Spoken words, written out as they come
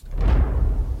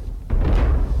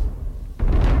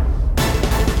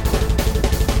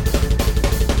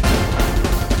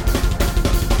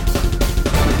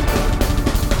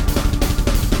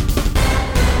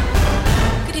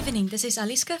is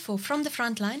Aliska for From the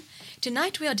Frontline.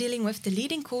 Tonight we are dealing with the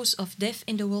leading cause of death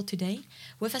in the world today.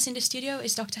 With us in the studio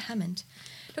is Dr. Hammond.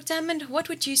 Dr. Hammond, what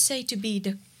would you say to be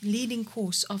the leading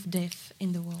cause of death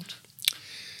in the world?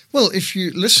 Well, if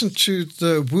you listen to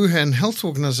the Wuhan Health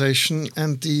Organization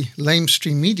and the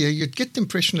lamestream media, you'd get the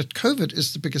impression that COVID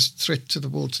is the biggest threat to the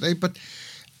world today. But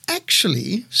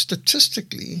actually,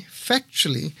 statistically,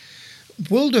 factually,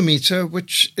 Worldometer,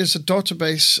 which is a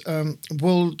database,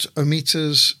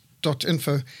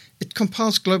 worldometers.info, it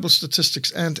compiles global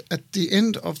statistics. And at the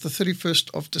end of the 31st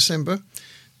of December,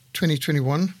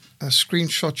 2021, a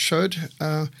screenshot showed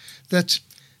that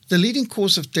the leading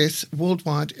cause of death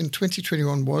worldwide in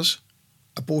 2021 was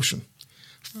abortion.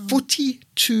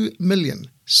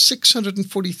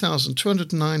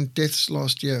 42,640,209 deaths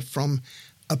last year from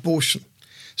abortion.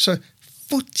 So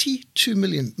 42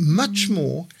 million, much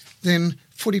more than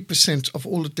 40% of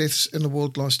all the deaths in the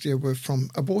world last year were from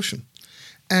abortion.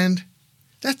 And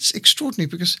that's extraordinary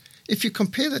because if you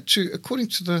compare that to, according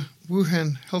to the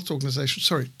Wuhan Health Organization,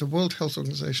 the World Health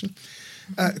Organization,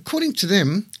 according to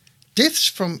them, deaths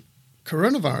from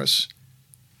coronavirus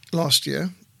last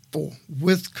year, or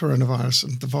with coronavirus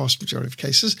in the vast majority of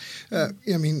cases,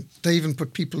 they even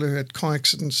put people who had car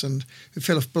accidents and who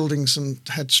fell off buildings and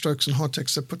had strokes and heart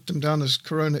attacks, they put them down as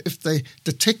corona if they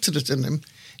detected it in them,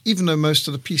 even though most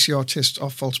of the PCR tests are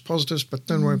false positives, but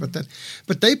don't worry about that.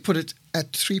 But they put it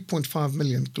at 3.5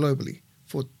 million globally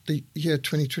for the year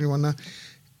 2021. Now,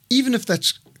 even if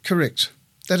that's correct,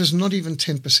 that is not even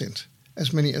 10%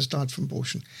 as many as died from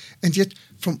abortion. And yet,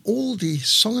 from all the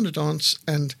song and the dance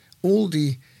and all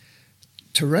the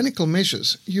tyrannical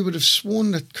measures, you would have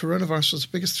sworn that coronavirus was the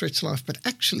biggest threat to life, but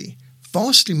actually,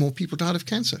 vastly more people died of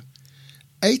cancer.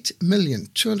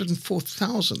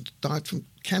 8,204,000 died from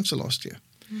cancer last year.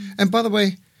 And by the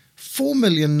way,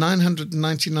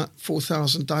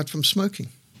 4,994,000 died from smoking.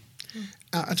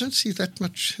 I don't see that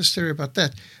much hysteria about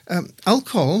that.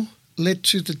 Alcohol led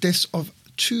to the deaths of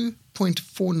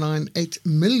 2.498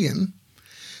 million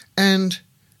and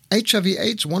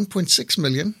HIV/AIDS 1.6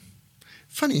 million.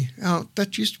 Funny how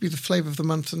that used to be the flavor of the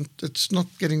month and it's not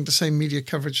getting the same media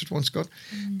coverage it once got.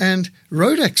 And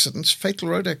road accidents, fatal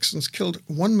road accidents, killed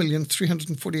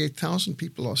 1,348,000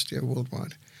 people last year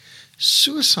worldwide.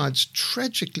 Suicides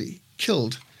tragically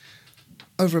killed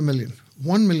over 1 million.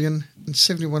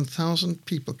 1,071,000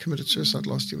 people committed suicide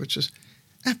last year, which is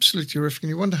absolutely horrific. And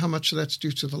you wonder how much of that's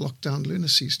due to the lockdown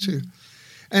lunacies too.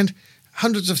 And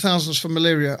hundreds of thousands for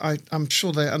malaria. I'm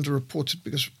sure they're underreported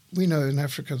because we know in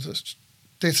Africa that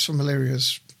deaths from malaria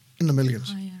is in the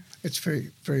millions. It's very,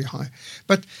 very high.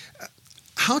 But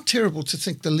how terrible to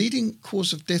think the leading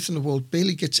cause of death in the world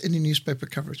barely gets any newspaper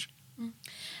coverage.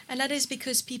 And that is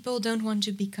because people don't want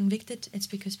to be convicted. It's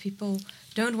because people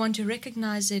don't want to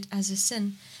recognize it as a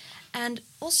sin. And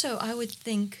also, I would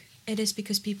think it is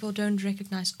because people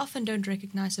often don't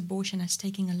recognize abortion as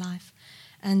taking a life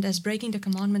and as breaking the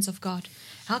commandments of God.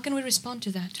 How can we respond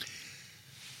to that?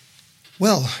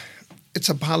 Well, it's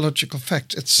a biological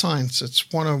fact. It's science. It's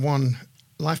 101.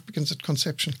 Life begins at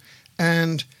conception.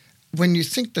 And when you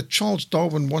think that Charles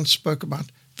Darwin once spoke about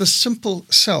the simple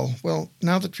cell, well,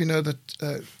 now that we know that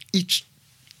each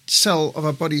cell of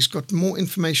our body's got more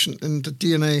information in the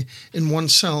DNA in one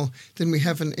cell than we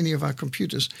have in any of our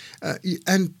computers.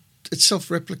 And it's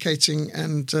self-replicating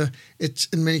and it,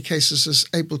 in many cases, is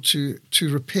able to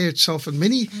repair itself and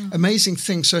many amazing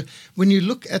things. So when you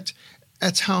look at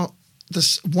how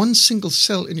this one single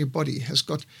cell in your body has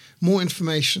got more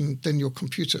information than your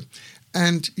computer,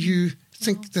 and you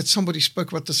think that somebody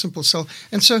spoke about the simple cell.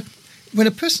 And so when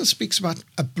a person speaks about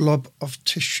a blob of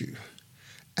tissue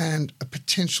and a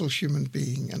potential human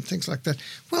being and things like that,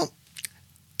 well,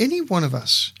 any one of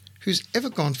us who's ever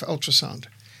gone for ultrasound,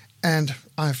 and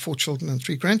I have 4 children and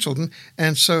 3 grandchildren,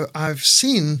 and so I've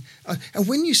seen, and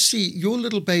when you see your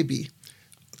little baby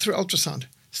through ultrasound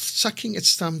sucking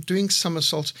its thumb, doing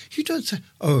somersaults, you don't say,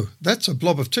 oh, that's a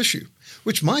blob of tissue,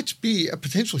 which might be a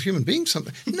potential human being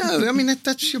something. No, I mean,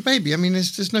 that's your baby. I mean,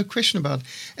 there's no question about it.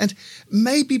 And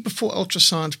maybe before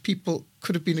ultrasound, people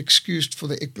could have been excused for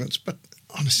their ignorance, but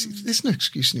honestly, there's no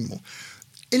excuse anymore.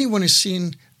 Anyone who's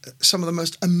seen some of the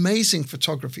most amazing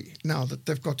photography now that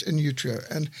they've got in utero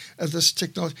and this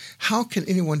technology, how can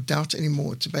anyone doubt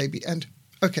anymore it's a baby? And,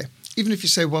 okay, even if you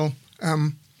say, well,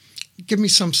 give me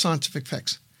some scientific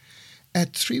facts.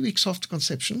 At 3 weeks after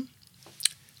conception,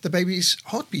 the baby's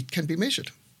heartbeat can be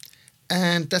measured,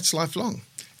 and that's lifelong.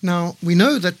 Now, we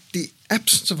know that the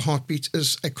absence of heartbeat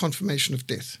is a confirmation of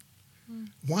death.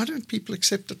 Why don't people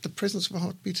accept that the presence of a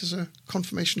heartbeat is a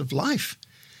confirmation of life?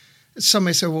 Some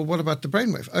may say, well, what about the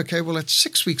brainwave? Okay, well, at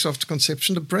 6 weeks after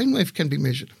conception, the brainwave can be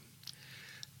measured.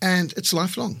 and it's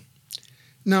lifelong.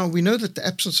 Now, we know that the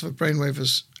absence of a brainwave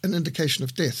is an indication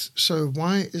of death. So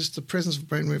why is the presence of a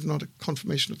brainwave not a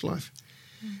confirmation of life?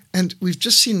 And we've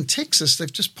just seen in Texas,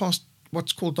 they've just passed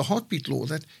what's called the heartbeat law,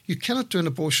 that you cannot do an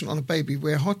abortion on a baby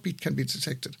where a heartbeat can be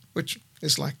detected, which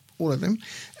is like all of them.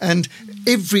 And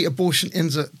every abortion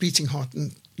ends a beating heart.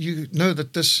 And you know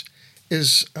that this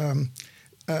is,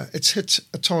 it's hit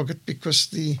a target because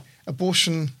the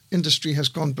abortion industry has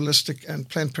gone ballistic and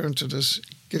Planned Parenthood is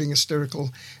getting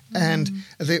hysterical. And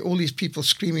there are all these people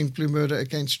screaming blue murder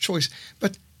against choice.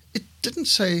 But it didn't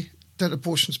say that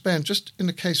abortion's banned, just in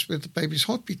a case where the baby's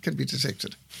heartbeat can be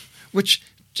detected, which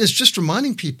is just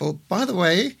reminding people, by the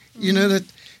way, you know that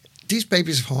these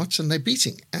babies have hearts and they're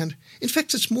beating. And in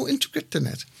fact, it's more intricate than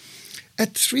that.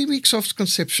 At 3 weeks after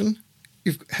conception,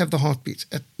 you have the heartbeat.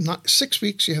 At 6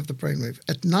 weeks, you have the brainwave.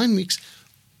 At 9 weeks,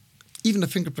 even the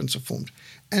fingerprints are formed.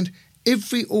 And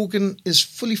every organ is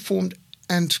fully formed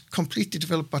and completely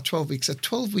developed by 12 weeks. At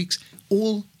 12 weeks,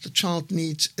 all the child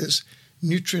needs is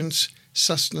nutrients,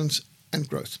 sustenance, and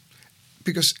growth,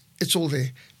 because it's all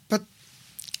there. But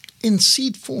in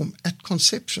seed form, at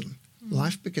conception,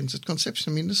 life begins at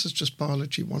conception. I mean, this is just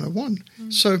biology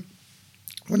 101. So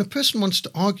when a person wants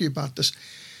to argue about this,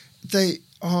 they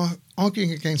are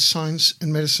arguing against science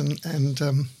and medicine, and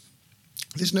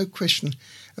there's no question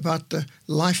about the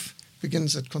life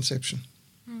begins at conception.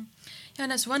 Yeah,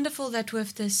 and it's wonderful that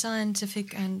with the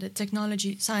scientific and the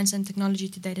technology, science and technology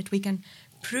today, that we can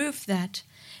prove that,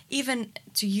 even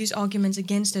to use arguments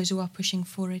against those who are pushing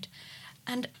for it.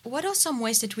 And what are some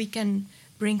ways that we can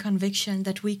bring conviction,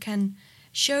 that we can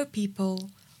show people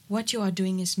what you are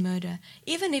doing is murder,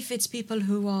 even if it's people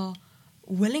who are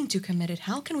willing to commit it?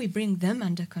 How can we bring them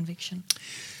under conviction?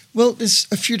 Well, there's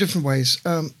a few different ways.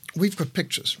 We've got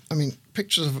pictures. I mean,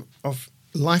 pictures of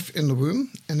life in the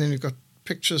womb, and then you've got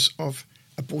pictures of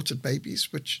aborted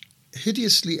babies, which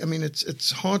hideously, I mean,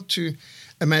 it's hard to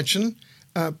imagine,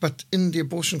 but in the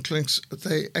abortion clinics,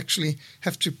 they actually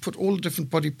have to put all the different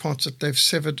body parts that they've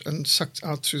severed and sucked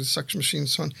out through the suction machine and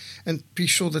so on, and be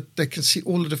sure that they can see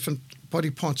all the different body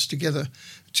parts together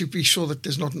to be sure that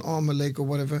there's not an arm, a leg, or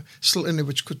whatever still in there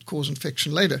which could cause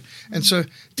infection later. And so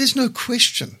there's no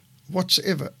question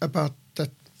whatsoever about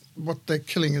that, what they're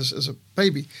killing as a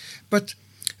baby. But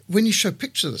when you show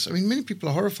pictures of this, I mean, many people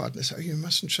are horrified and they say, oh, you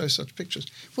mustn't show such pictures.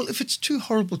 Well, if it's too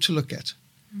horrible to look at,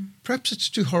 perhaps it's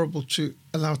too horrible to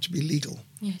allow it to be legal.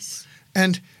 Yes.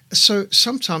 And so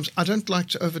sometimes, I don't like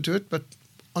to overdo it, but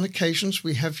on occasions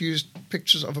we have used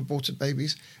pictures of aborted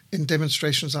babies in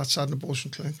demonstrations outside an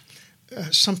abortion clinic.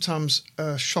 Sometimes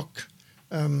shock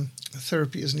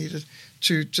therapy is needed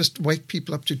to just wake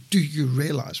people up to, do you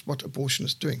realize what abortion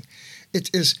is doing? It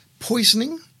is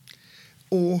poisoning,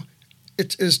 or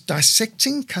it is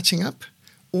dissecting, cutting up,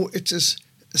 or it is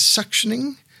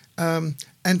suctioning,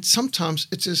 and sometimes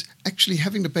it is actually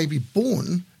having the baby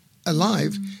born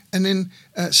alive and then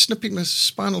snipping the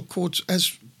spinal cords,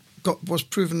 as was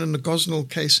proven in the Gosnell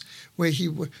case, where he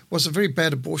was a very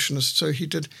bad abortionist. So he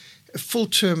did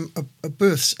full-term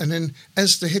births, and then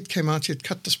as the head came out, he'd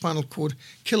cut the spinal cord,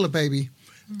 kill the baby.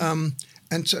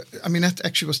 And so, I mean, that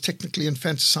actually was technically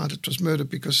infanticide. It was murder,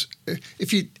 because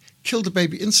if he killed the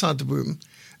baby inside the womb,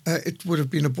 it would have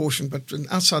been abortion, but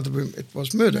outside the womb, it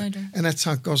was murder. And that's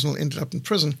how Gosnell ended up in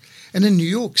prison. And then New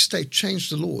York State changed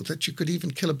the law that you could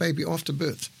even kill a baby after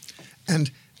birth.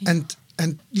 And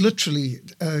literally,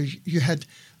 you had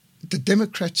the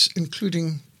Democrats,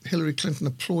 including Hillary Clinton,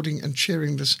 applauding and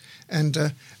cheering this,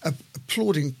 and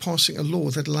applauding passing a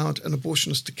law that allowed an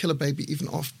abortionist to kill a baby even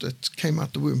after it came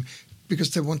out the womb,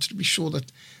 because they wanted to be sure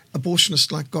that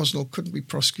abortionists like Gosnell couldn't be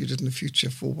prosecuted in the future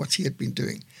for what he had been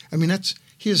doing. I mean,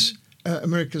 he's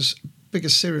America's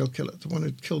biggest serial killer, the one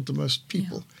who killed the most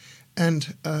people. Yeah.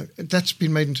 And that's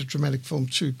been made into dramatic film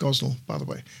too, Gosnell, by the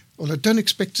way. Although don't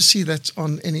expect to see that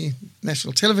on any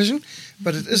national television,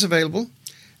 but it is available.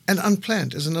 And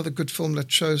Unplanned is another good film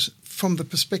that shows, from the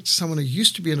perspective of someone who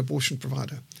used to be an abortion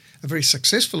provider, a very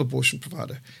successful abortion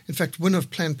provider. In fact, winner of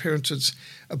Planned Parenthood's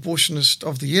Abortionist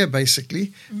of the Year,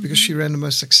 basically, because she ran the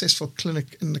most successful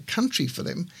clinic in the country for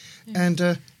them.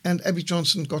 Yeah. And Abby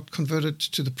Johnson got converted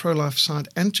to the pro-life side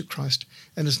and to Christ,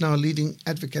 and is now a leading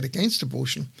advocate against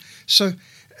abortion. So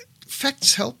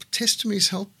facts help, testimonies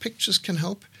help, pictures can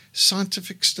help,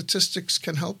 scientific statistics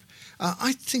can help.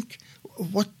 I think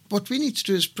what we need to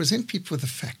do is present people with the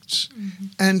facts.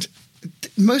 And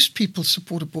most people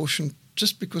support abortion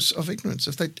just because of ignorance.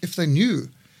 If they knew,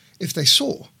 if they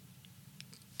saw,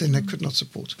 then they could not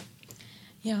support.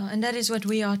 Yeah, and that is what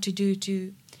we are to do,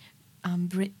 to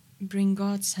bring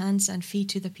God's hands and feet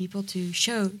to the people, to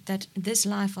show that this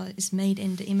life is made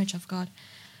in the image of God.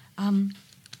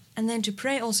 and then to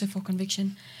pray also for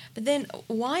conviction. But then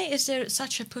why is there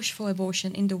such a push for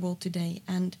abortion in the world today?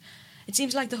 And it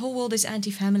seems like the whole world is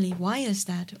anti-family. Why is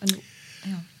that? And,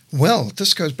 yeah. Well,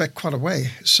 this goes back quite a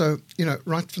way. So,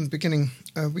 right from the beginning,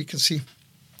 we can see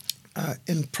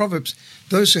in Proverbs,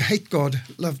 those who hate God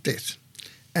love death.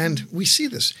 And we see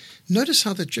this. Notice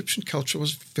how the Egyptian culture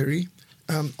was very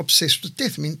obsessed with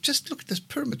death. I mean, just look at this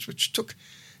pyramids, which took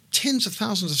tens of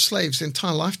thousands of slaves their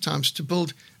entire lifetimes to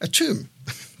build a tomb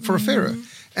for a pharaoh.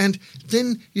 And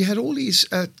then you had all these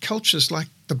cultures like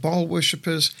the Baal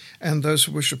worshippers and those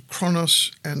who worship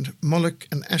Kronos and Moloch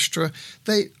and Ashtoreth.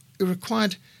 They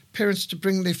required parents to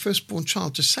bring their firstborn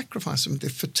child to sacrifice them. Their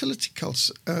fertility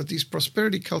cults, these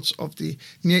prosperity cults of the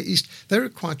Near East, they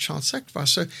required child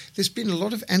sacrifice. So there's been a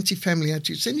lot of anti-family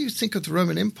attitudes. Then you think of the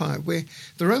Roman Empire, where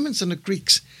the Romans and the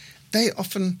Greeks, they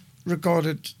often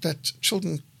regarded that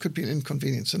children could be an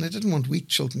inconvenience, and they didn't want weak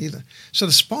children either. So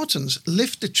the Spartans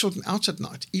left their children out at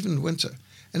night, even in winter.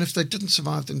 And if they didn't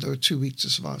survive, then they were too weak to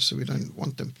survive, so we don't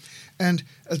want them. And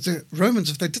the Romans,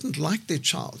 if they didn't like their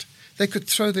child, they could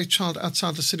throw their child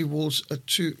outside the city walls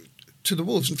to the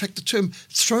wolves. In fact, the term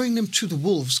throwing them to the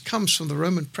wolves comes from the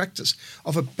Roman practice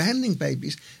of abandoning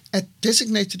babies at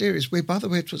designated areas where, by the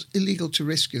way, it was illegal to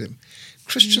rescue them.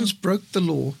 Christians broke the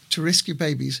law to rescue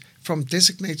babies from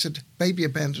designated baby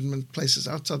abandonment places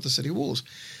outside the city walls.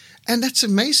 And that's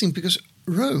amazing because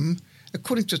Rome,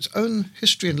 according to its own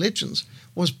history and legends,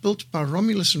 was built by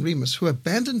Romulus and Remus, who were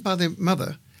abandoned by their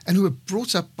mother and who were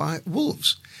brought up by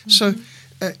wolves. So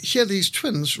here these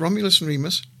twins, Romulus and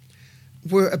Remus,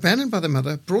 were abandoned by their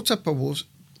mother, brought up by wolves,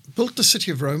 built the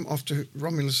city of Rome after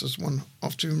Romulus is one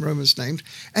after whom Rome is named,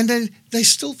 and then they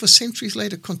still, for centuries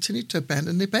later, continued to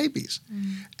abandon their babies.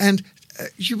 And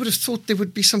you would have thought there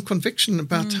would be some conviction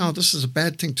about how this is a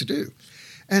bad thing to do.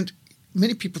 And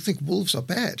many people think wolves are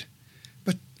bad.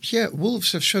 But here,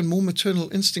 wolves have shown more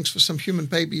maternal instincts for some human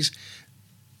babies,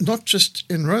 not just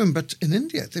in Rome, but in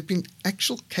India. There have been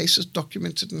actual cases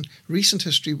documented in recent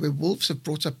history where wolves have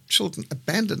brought up children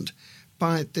abandoned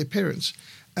by their parents.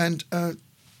 And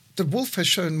the wolf has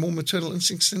shown more maternal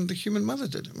instincts than the human mother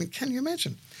did. I mean, can you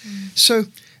imagine? So,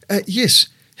 yes,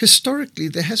 historically,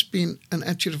 there has been an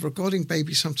attitude of regarding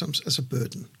babies sometimes as a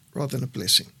burden rather than a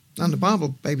blessing. Now, in the Bible,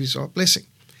 babies are a blessing.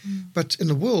 But in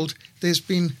the world, there's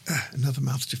been another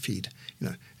mouth to feed,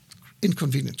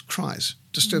 inconvenient, cries,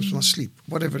 disturbs my sleep,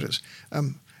 whatever it is.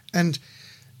 And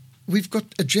we've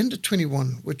got Agenda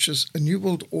 21, which is a New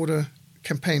World Order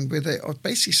campaign where they are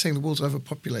basically saying the world's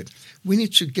overpopulated. We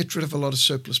need to get rid of a lot of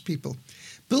surplus people.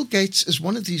 Bill Gates is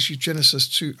one of these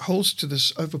eugenicists who holds to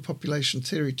this overpopulation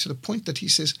theory to the point that he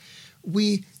says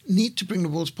we need to bring the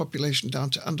world's population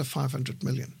down to under 500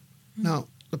 million. Now,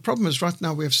 the problem is right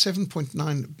now we have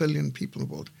 7.9 billion people in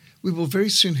the world. We will very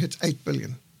soon hit 8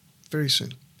 billion, very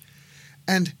soon.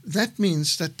 And that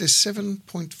means that there's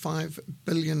 7.5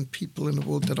 billion people in the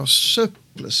world that are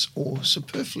surplus or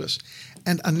superfluous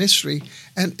and unnecessary.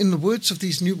 And in the words of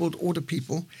these New World Order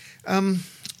people,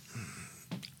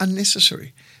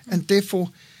 unnecessary. And therefore,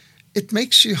 it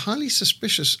makes you highly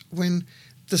suspicious when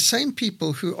the same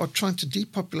people who are trying to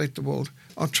depopulate the world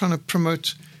are trying to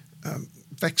promote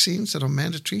vaccines that are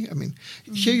mandatory. I mean,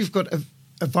 here you've got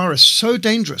a virus so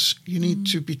dangerous, you need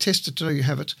to be tested to know you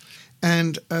have it.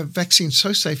 And a vaccine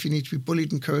so safe, you need to be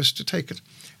bullied and coerced to take it.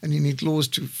 And you need laws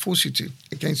to force you to,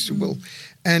 against your will.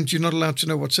 And you're not allowed to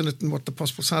know what's in it and what the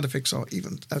possible side effects are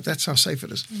even. That's how safe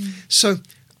it is. So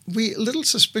we're a little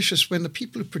suspicious when the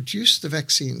people who produce the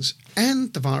vaccines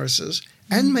and the viruses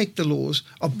and make the laws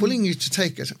are bullying you to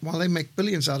take it while they make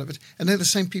billions out of it. And they're the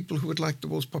same people who would like the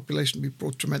world's population to be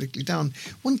brought dramatically down.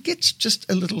 One gets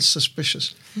just a little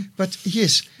suspicious. But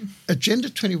yes, Agenda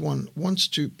 21 wants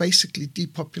to basically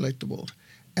depopulate the world.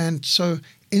 And so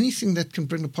anything that can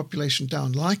bring the population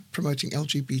down, like promoting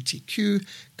LGBTQ,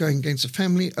 going against the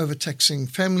family, overtaxing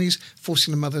families,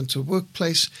 forcing the mother into a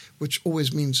workplace, which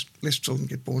always means less children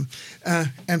get born,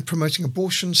 and promoting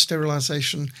abortion,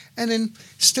 sterilization, and then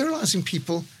sterilizing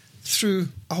people through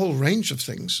a whole range of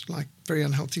things, like very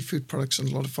unhealthy food products and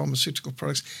a lot of pharmaceutical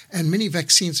products. And many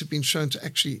vaccines have been shown to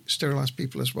actually sterilize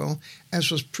people as well, as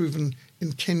was proven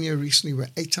in Kenya recently, where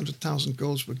 800,000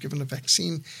 girls were given a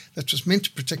vaccine that was meant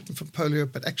to protect them from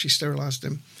polio, but actually sterilized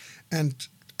them. And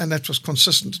that was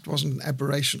consistent. It wasn't an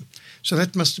aberration. So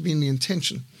that must have been the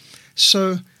intention.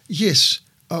 So, yes,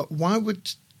 why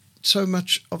would so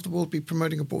much of the world be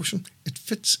promoting abortion? It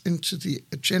fits into the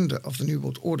agenda of the New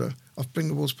World Order of bringing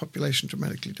the world's population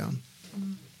dramatically down.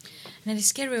 And it is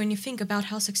scary when you think about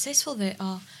how successful they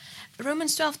are.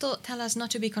 Romans 12 tell us not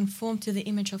to be conformed to the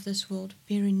image of this world,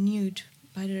 be renewed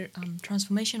by the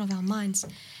transformation of our minds.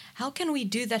 how can we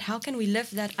do that? How can we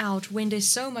live that out when there's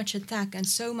so much attack and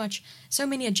so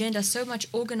many agendas, so much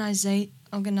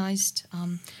organized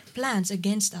plans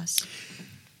against us?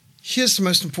 Here's the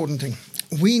most important thing.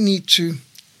 We need to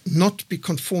not be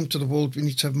conformed to the world. We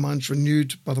need to have minds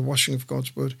renewed by the washing of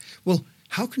God's word. Well,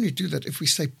 how can we do that if we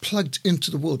stay plugged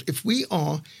into the world? If we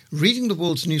are reading the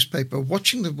world's newspaper,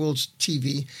 watching the world's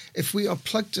TV, if we are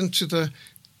plugged into the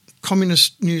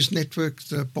Communist News Network,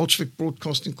 the Bolshevik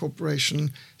Broadcasting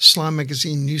Corporation, Slime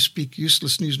Magazine, Newspeak,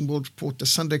 Useless News and World Report, the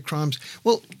Sunday Crimes,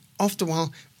 well, after a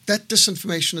while, that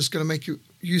disinformation is going to make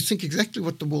you think exactly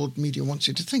what the world media wants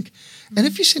you to think. Mm-hmm. And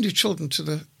if you send your children to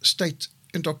the state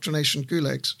indoctrination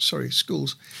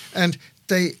schools, and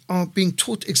they are being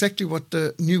taught exactly what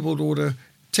the New World Order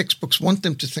textbooks want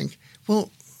them to think,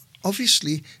 well,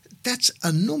 obviously, that's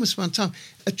an enormous amount of time.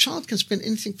 A child can spend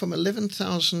anything from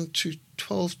 11,000 to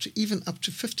 12 to even up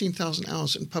to 15,000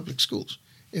 hours in public schools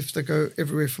if they go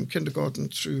everywhere from kindergarten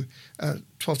through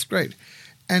 12th grade.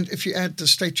 And if you add the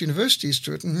state universities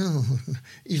to it,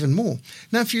 even more.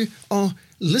 Now, if you are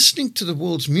listening to the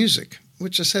world's music,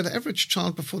 which I said the average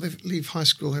child before they leave high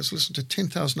school has listened to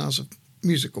 10,000 hours of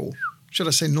music, or should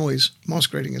I say noise,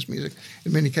 masquerading as music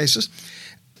in many cases.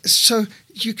 So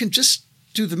you can just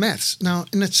do the maths. Now,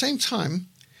 in that same time,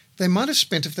 they might have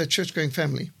spent, if they're a church-going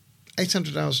family,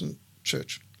 800 hours in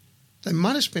church. They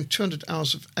might have spent 200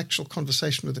 hours of actual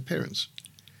conversation with their parents.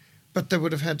 But they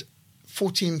would have had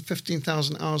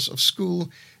 15,000 hours of school,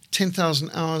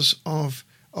 10,000 hours of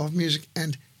music,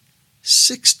 and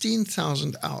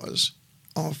 16,000 hours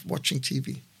of watching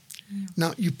TV. Yeah.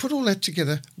 Now, you put all that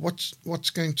together, what's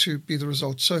going to be the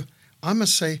result? So I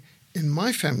must say, in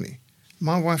my family,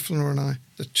 my wife, Lenore, and I,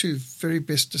 the two very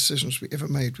best decisions we ever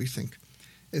made, we think,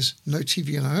 is no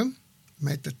TV in our home.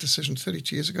 Made that decision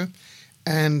 32 years ago,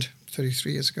 and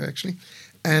 33 years ago, actually,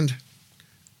 and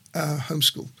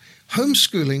homeschool.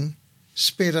 Homeschooling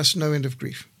spared us no end of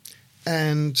grief.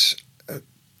 And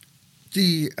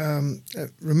the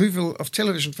removal of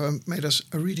television for home made us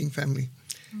a reading family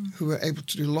who were able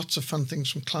to do lots of fun things,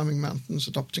 from climbing mountains,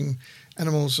 adopting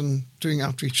animals, and doing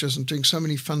outreaches, and doing so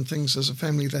many fun things as a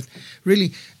family that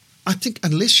really, I think,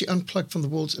 unless you unplug from the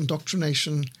world's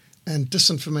indoctrination and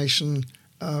disinformation,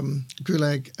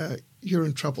 gulag, you're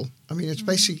in trouble. I mean, it's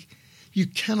basically, you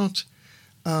cannot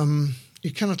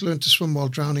learn to swim while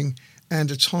drowning,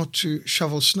 and it's hard to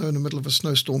shovel snow in the middle of a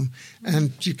snowstorm,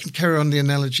 and you can carry on the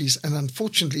analogies. And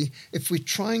unfortunately, if we're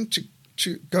trying to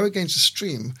go against the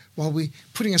stream while we're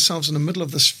putting ourselves in the middle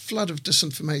of this flood of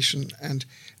disinformation and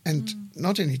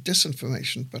not only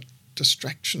disinformation, but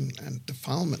distraction and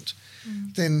defilement,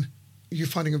 then you're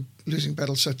fighting a losing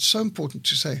battle. So it's so important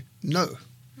to say, no,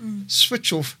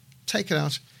 switch off, take it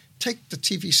out, take the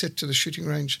TV set to the shooting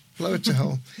range, blow it to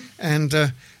hell, and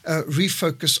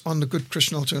refocus on the good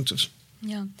Christian alternatives.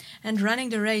 Yeah, and running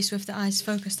the race with the eyes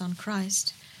focused on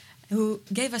Christ, who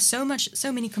gave us so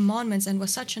many commandments and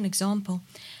was such an example.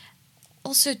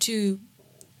 Also to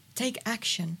take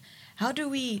action. How do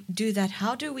we do that?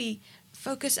 How do we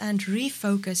focus and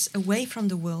refocus away from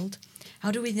the world?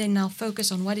 How do we then now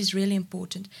focus on what is really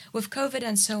important? With COVID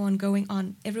and so on going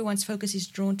on, everyone's focus is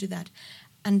drawn to that.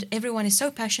 And everyone is so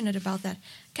passionate about that.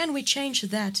 Can we change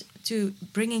that to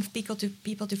bringing people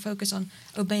to focus on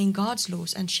obeying God's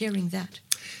laws and sharing that?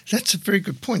 That's a very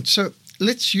good point. So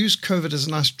let's use COVID as a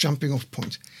nice jumping off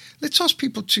point. Let's ask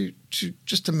people to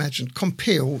just imagine,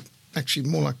 compare, or actually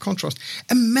more like contrast.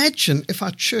 Imagine if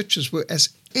our churches were as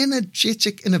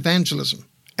energetic in evangelism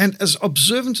and as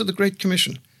observant of the Great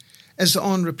Commission as they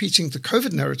are in repeating the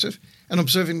COVID narrative and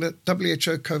observing the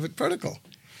WHO COVID protocol.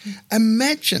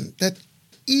 Imagine that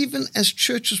even as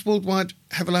churches worldwide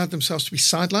have allowed themselves to be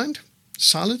sidelined,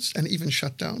 silenced, and even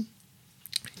shut down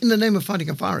in the name of fighting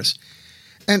a virus.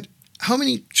 And how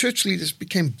many church leaders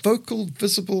became vocal,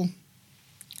 visible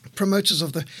promoters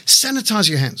of the sanitize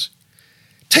your hands,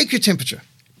 take your temperature,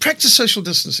 practice social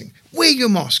distancing, wear your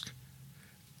mask.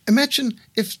 Imagine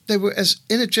if they were as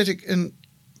energetic in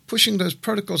pushing those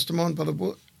protocols demanded by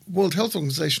the World Health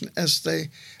Organization as they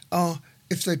are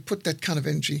if they put that kind of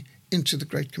energy into the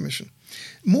Great Commission.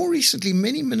 More recently,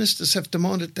 many ministers have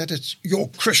demanded that it's your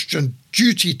Christian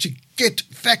duty to get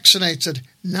vaccinated.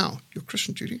 Now, your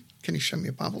Christian duty? Can you show me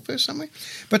a Bible verse somewhere?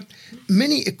 But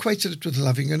many equated it with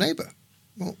loving your neighbor.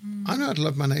 Well, I know how to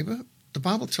love my neighbor. The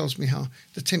Bible tells me how,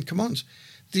 the 10 Commands.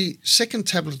 The second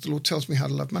tablet of the law tells me how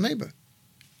to love my neighbor.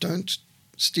 Don't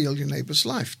steal your neighbor's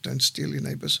life. Don't steal your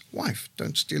neighbor's wife.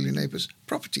 Don't steal your neighbor's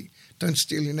property. Don't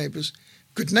steal your neighbor's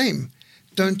good name.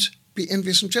 Don't be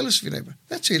envious and jealous of your neighbor.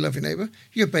 That's how you love your neighbor.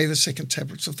 You obey the second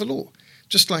tablets of the law.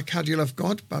 Just like how do you love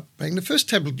God? By obeying the first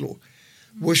tablet of the law.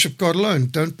 Worship God alone.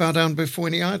 Don't bow down before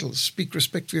any idols. Speak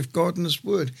respectfully of God and His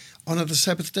word. Honor the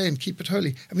Sabbath day and keep it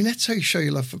holy. I mean, that's how you show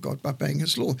your love for God, by obeying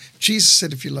His law. Jesus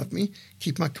said, if you love me,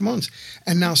 keep my commands.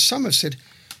 And now some have said,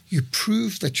 you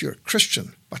prove that you're a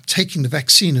Christian by taking the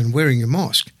vaccine and wearing your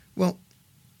mask. Well,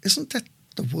 isn't that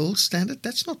the world's standard?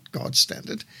 That's not God's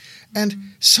standard.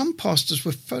 And some pastors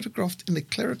were photographed in their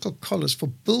clerical collars for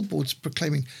billboards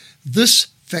proclaiming, this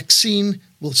vaccine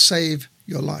will save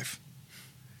your life.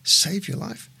 Save your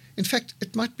life? In fact,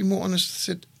 it might be more honest to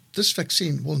say, this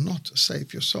vaccine will not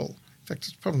save your soul. In fact,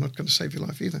 it's probably not going to save your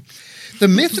life either. The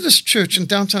Methodist Church in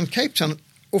downtown Cape Town,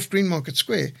 off Greenmarket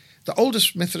Square, the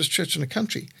oldest Methodist church in the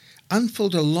country,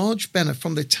 unfurled a large banner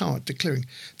from their tower declaring,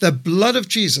 the blood of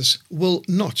Jesus will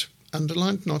not,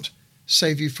 underlined not,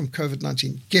 save you from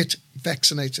COVID-19. Get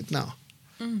vaccinated now.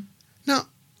 Now,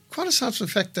 quite aside from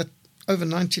the fact that over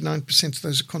 99% of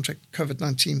those who contract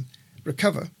COVID-19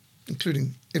 recover,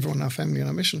 including everyone in our family and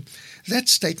our mission, that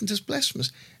statement is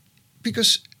blasphemous,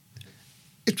 because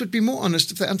it would be more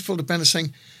honest if they unfolded a banner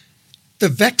saying, the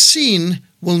vaccine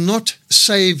will not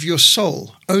save your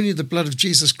soul, only the blood of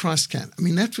Jesus Christ can. I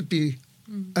mean, that would be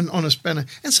an honest banner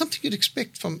and something you'd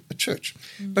expect from a church.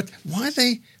 But why are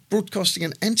they broadcasting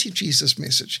an anti-Jesus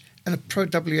message and a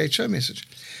pro-WHO message?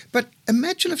 But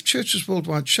imagine if churches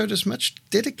worldwide showed as much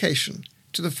dedication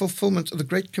to the fulfillment of the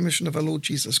Great Commission of our Lord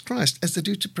Jesus Christ as they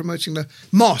do to promoting the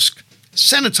mask,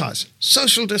 sanitize,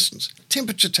 social distance,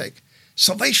 temperature take,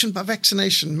 salvation by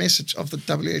vaccination message of the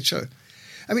WHO.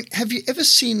 I mean, have you ever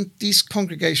seen these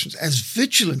congregations as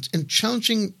vigilant in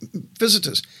challenging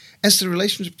visitors as the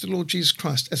relationship to the Lord Jesus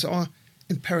Christ as they are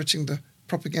in parroting the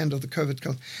propaganda of the COVID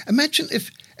cult? Imagine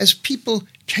if, as people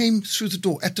came through the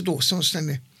door, at the door, someone standing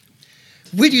there,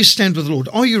 where do you stand with the Lord?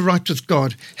 Are you right with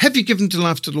God? Have you given your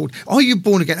life to the Lord? Are you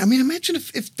born again? I mean, imagine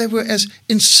if they were as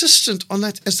insistent on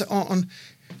that as they are on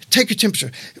take your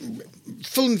temperature,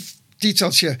 fill in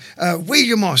details here, wear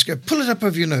your mask, pull it up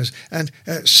over your nose, and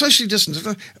socially distance.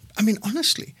 I mean,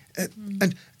 honestly,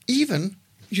 and even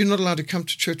you're not allowed to come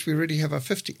to church. We already have our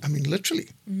 50. I mean, literally.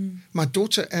 My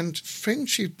daughter and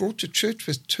friends she brought to church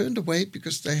was turned away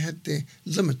because they had their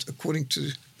limit according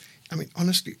to, I mean,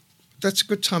 honestly, that's a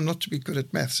good time not to be good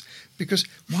at maths, because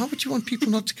why would you want people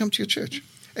not to come to your church?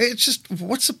 It's just,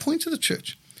 what's the point of the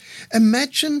church?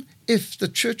 Imagine if the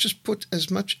churches put as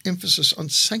much emphasis on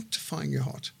sanctifying your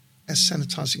heart as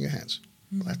sanitizing your hands.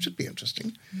 Well, that should be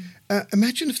interesting.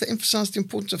 Imagine if they emphasized the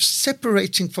importance of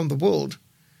separating from the world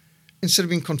instead of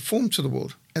being conformed to the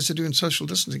world, as they do in social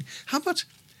distancing. How about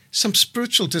some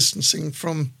spiritual distancing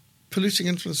from polluting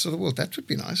influence of the world? That would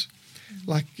be nice.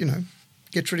 Like,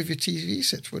 get rid of your TV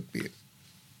set would be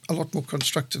a lot more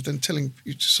constructive than telling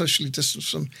you to socially distance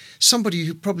from somebody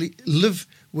you probably live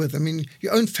with. I mean,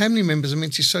 your own family members are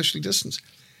meant to socially distance.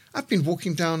 I've been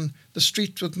walking down the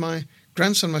street with my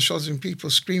grandson on my shoulders and people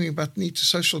screaming about the need to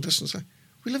social distance.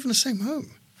 We live in the same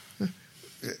home.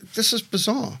 This is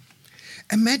bizarre.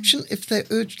 Imagine if they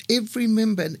urged every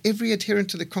member and every adherent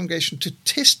to the congregation to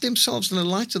test themselves in the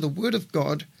light of the Word of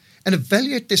God and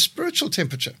evaluate their spiritual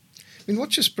temperature. I mean,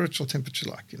 what's your spiritual temperature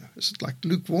like? Is it like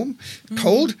lukewarm,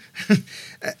 cold?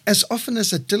 As often as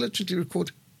they diligently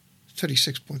record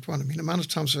 36.1. I mean, the amount of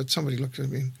times I've had somebody look at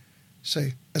me and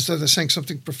say, as though they're saying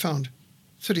something profound,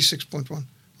 36.1.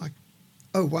 Like,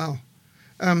 oh, wow.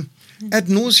 Ad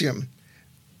nauseum.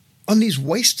 On these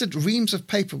wasted reams of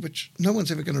paper, which no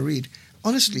one's ever going to read.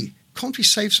 Honestly, can't we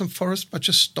save some forest by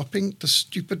just stopping the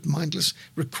stupid, mindless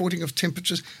recording of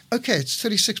temperatures? Okay, it's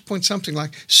 36 point something,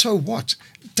 like, so what?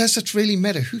 Does it really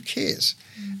matter? Who cares?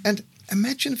 And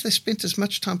imagine if they spent as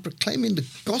much time proclaiming the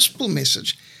gospel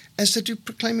message as they do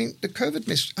proclaiming the COVID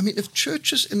message. I mean, if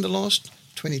churches in the last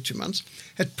 22 months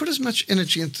had put as much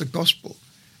energy into the gospel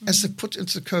as they put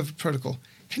into the COVID protocol,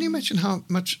 can you imagine how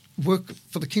much work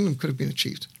for the kingdom could have been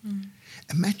achieved?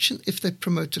 Imagine if they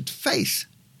promoted faith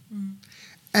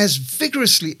as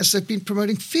vigorously as they've been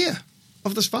promoting fear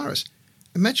of this virus.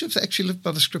 Imagine if they actually lived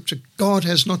by the scripture, God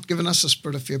has not given us a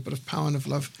spirit of fear, but of power and of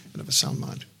love and of a sound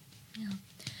mind. Yeah.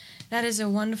 That is a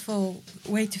wonderful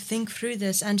way to think through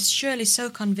this, and surely so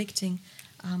convicting.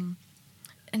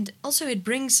 And also it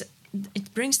brings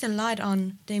the light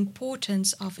on the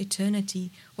importance of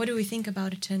eternity. What do we think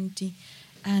about eternity?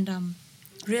 And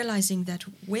realizing that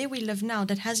where we live now,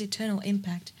 that has eternal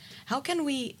impact. How can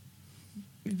we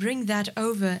bring that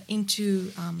over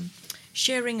into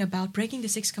sharing about breaking the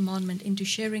sixth commandment, into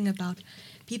sharing about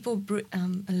people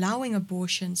allowing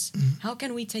abortions? How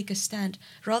can we take a stand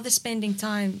rather spending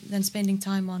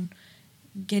time on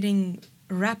getting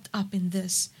wrapped up in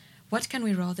this? What can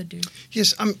we rather do?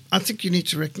 Yes, I think you need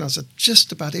to recognize that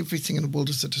just about everything in the world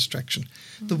is a distraction.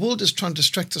 The world is trying to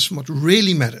distract us from what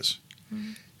really matters.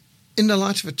 In the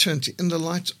light of eternity, in the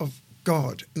light of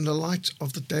God, in the light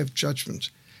of the day of judgment,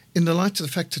 in the light of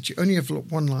the fact that you only have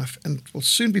one life and it will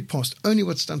soon be past, only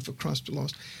what's done for Christ will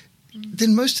last,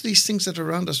 then most of these things that are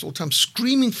around us all the time,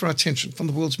 screaming for our attention from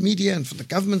the world's media and from the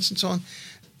governments and so on,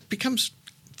 becomes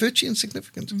virtually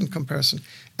insignificant in comparison.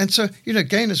 And so,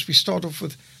 again, as we start off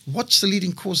with, what's the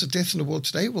leading cause of death in the world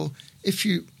today? Well, if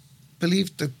you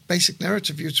believe the basic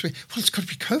narrative, you'd say, well, it's got to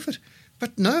be COVID.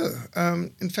 But no,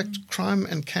 in fact, crime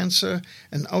and cancer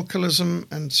and alcoholism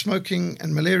and smoking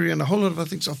and malaria and a whole lot of other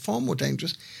things are far more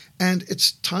dangerous. And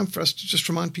it's time for us to just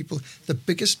remind people the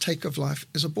biggest take of life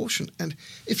is abortion. And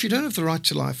if you don't have the right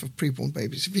to life of preborn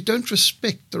babies, if you don't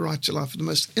respect the right to life of the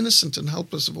most innocent and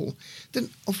helpless of all, then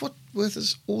of what worth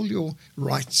is all your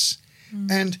rights?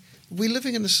 And we're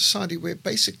living in a society where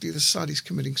basically the society is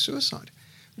committing suicide.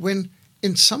 When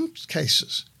in some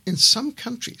cases, in some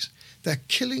countries, they're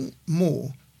killing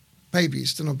more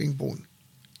babies than are being born.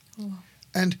 Wow.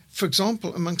 And, for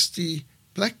example, amongst the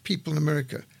black people in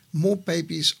America, more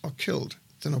babies are killed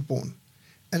than are born.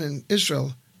 And in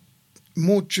Israel,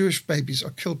 more Jewish babies are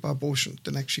killed by abortion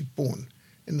than actually born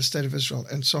in the state of Israel,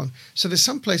 and so on. So there's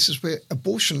some places where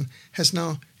abortion has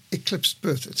now eclipsed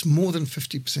birth. It's more than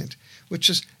 50%, which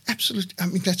is absolute.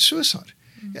 That's suicide.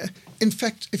 In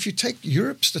fact, if you take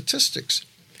Europe statistics,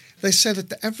 they say that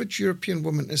the average European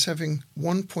woman is having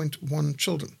 1.1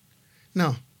 children.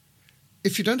 Now,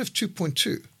 if you don't have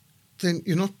 2.2, then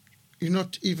you're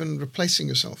not even replacing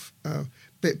yourself,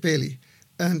 barely.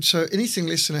 And so anything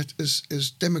less than that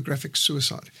is demographic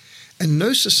suicide. And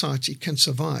no society can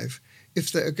survive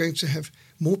if they are going to have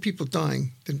more people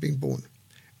dying than being born.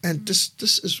 And this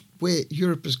is where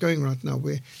Europe is going right now,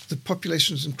 where the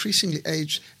population is increasingly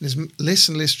aged, and there's less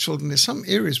and less children. There's some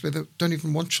areas where they don't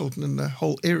even want children in the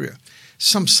whole area.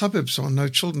 Some suburbs are no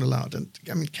children allowed. And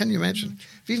can you imagine?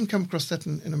 I've even come across that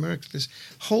in America. There's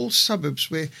whole suburbs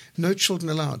where no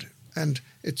children allowed. And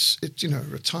it's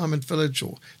retirement village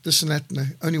or this and that, and they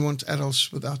only want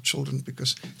adults without children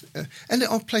because... and there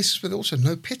are places where there are also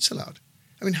no pets allowed.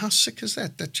 How sick is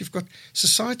that? That you've got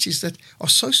societies that are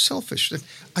so selfish that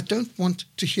I don't want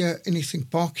to hear anything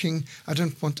barking. I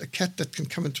don't want a cat that can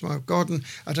come into my garden.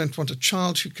 I don't want a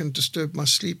child who can disturb my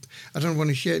sleep. I don't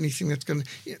want to hear anything that's going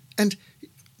to... And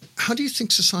how do you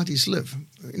think societies live?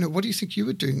 What do you think you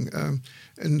were doing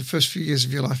in the first few years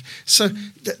of your life? So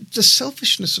the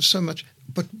selfishness of so much,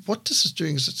 but what this is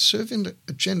doing is it's serving the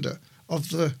agenda of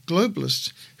the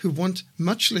globalists who want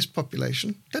much less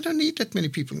population. They don't need that many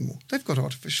people anymore. They've got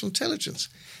artificial intelligence.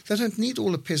 They don't need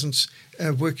all the peasants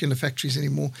working in the factories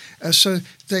anymore. So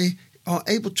they are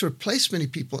able to replace many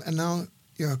people, and now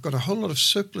you've got a whole lot of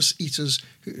surplus eaters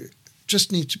who just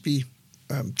need to be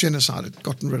genocided,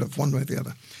 gotten rid of one way or the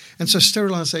other. And so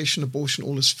sterilization, abortion,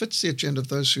 all this fits the agenda of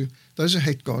those who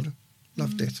hate God,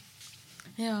 love death.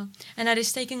 Yeah, and that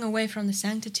is taking away from the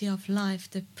sanctity of life,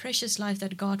 the precious life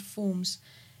that God forms.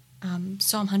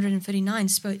 Psalm 139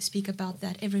 speak about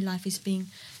that. Every life is being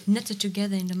knitted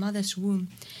together in the mother's womb.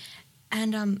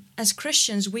 And as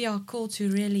Christians, we are called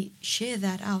to really share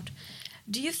that out.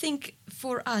 Do you think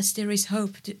for us there is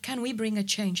hope? Can we bring a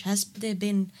change? Has there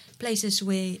been places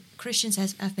where Christians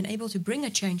have been able to bring a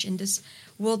change in this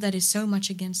world that is so much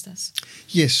against us?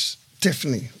 Yes,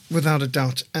 definitely, without a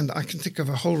doubt. And I can think of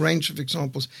a whole range of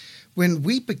examples. When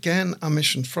we began our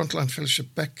mission, Frontline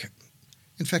Fellowship, back,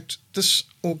 in fact, this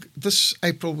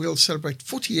April we'll celebrate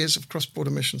 40 years of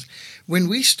cross-border missions. When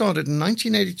we started in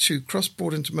 1982,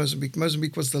 cross-border into Mozambique,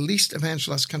 Mozambique was the least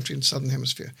evangelized country in the Southern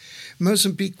Hemisphere.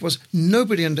 Mozambique was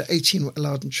nobody under 18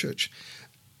 allowed in church.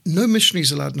 No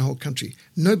missionaries allowed in the whole country.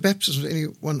 No baptism of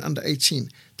anyone under 18.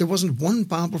 There wasn't one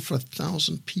Bible for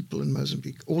 1,000 people in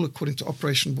Mozambique, all according to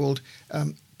Operation World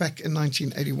back in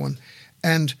 1981.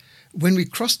 And when we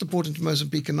crossed the border into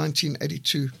Mozambique in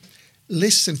 1982,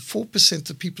 less than 4% of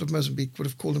the people of Mozambique would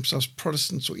have called themselves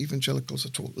Protestants or evangelicals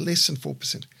at all. Less than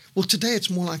 4%. Well, today it's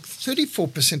more like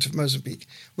 34% of Mozambique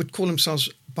would call themselves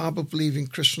Bible-believing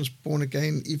Christians, born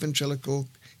again, evangelical,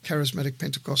 charismatic,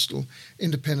 Pentecostal,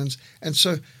 independents. And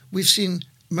so we've seen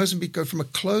Mozambique go from a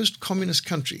closed communist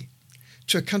country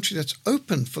to a country that's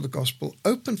open for the gospel,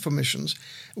 open for missions,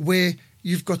 where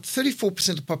you've got 34%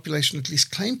 of the population at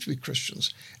least claim to be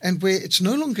Christians, and where it's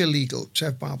no longer illegal to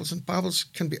have Bibles, and Bibles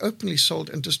can be openly sold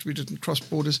and distributed and cross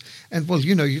borders. And, well,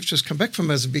 you've just come back from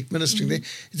Mozambique ministering there.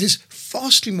 There's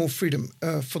vastly more freedom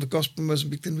for the gospel in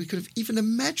Mozambique than we could have even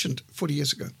imagined 40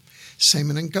 years ago.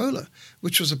 Same in Angola,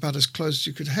 which was about as close as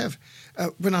you could have.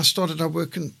 When I started our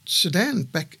work in Sudan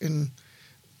back in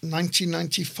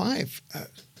 1995,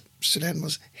 Sudan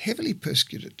was heavily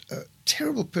persecuted,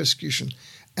 terrible persecution,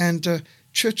 and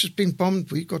churches been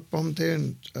bombed. We got bombed there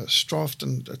and strafed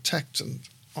and attacked, and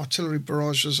artillery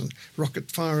barrages and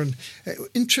rocket fire and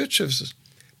in church services.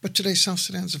 But today, South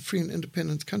Sudan is a free and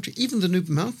independent country. Even the Nuba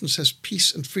Mountains has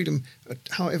peace and freedom,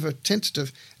 however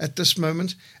tentative at this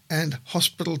moment, and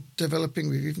hospital developing.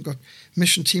 We've even got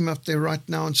mission team up there right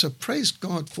now. And so praise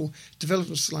God for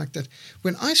developments like that.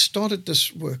 When I started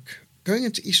this work, going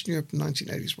into Eastern Europe in the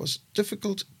 1980s was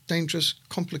difficult, dangerous,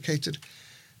 complicated.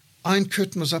 Iron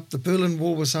Curtain was up, the Berlin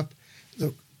Wall was up,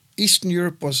 the Eastern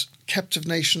Europe was captive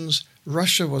nations,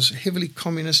 Russia was heavily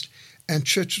communist, and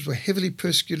churches were heavily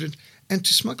persecuted, and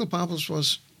to smuggle Bibles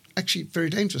was actually very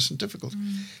dangerous and difficult.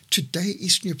 Today,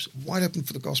 Eastern Europe's wide open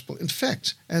for the gospel. In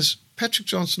fact, as Patrick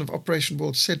Johnson of Operation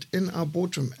World said in our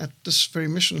boardroom at this very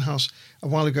mission house a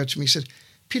while ago to me, he said,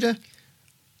 Peter,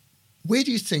 where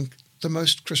do you think the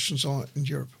most Christians are in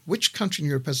Europe? Which country in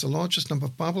Europe has the largest number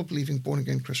of Bible-believing,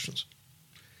 born-again Christians?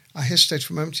 I hesitated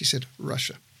for a moment. He said,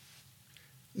 Russia.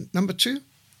 Number 2,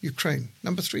 Ukraine.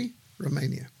 Number 3,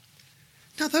 Romania.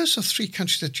 Now, those are 3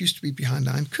 countries that used to be behind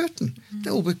the Iron Curtain. They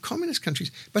all were communist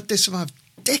countries, but they survived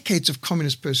decades of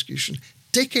communist persecution,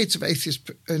 decades of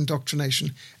atheist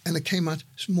indoctrination, and they came out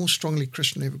more strongly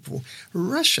Christian than ever before.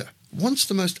 Russia, once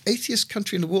the most atheist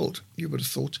country in the world, you would have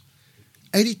thought,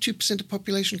 82% of the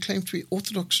population claim to be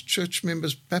Orthodox church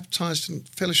members baptized in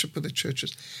fellowship with their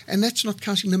churches. And that's not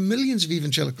counting the millions of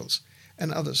evangelicals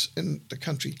and others in the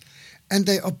country. And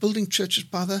they are building churches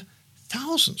by the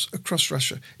thousands across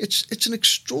Russia. It's an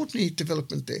extraordinary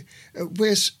development there.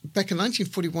 Whereas back in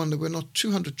 1941, there were not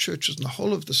 200 churches in the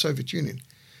whole of the Soviet Union.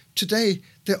 Today,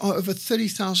 there are over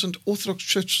 30,000 Orthodox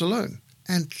churches alone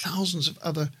and thousands of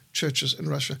other churches in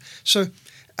Russia. So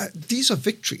these are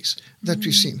victories that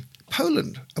we've seen.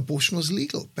 Poland, abortion was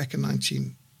legal back in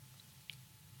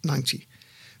 1990.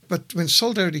 But when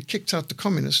Solidarity kicked out the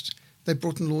communists, they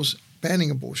brought in laws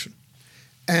banning abortion.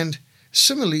 And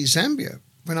similarly, Zambia,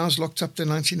 when I was locked up there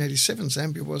in 1987,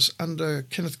 Zambia was under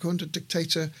Kenneth Kaunda,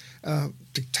 dictator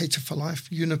for life,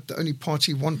 UNIP, the only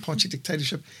party, one-party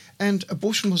dictatorship, and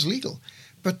abortion was legal.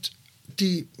 But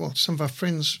some of our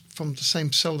friends from the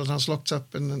same cell that I was locked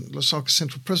up in Lusaka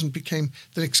Central Prison became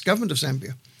the next government of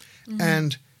Zambia.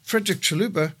 And Frederick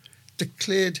Chiluba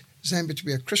declared Zambia to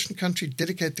be a Christian country,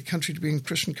 dedicated the country to being a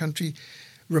Christian country,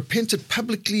 repented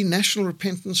publicly, national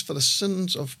repentance for the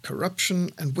sins of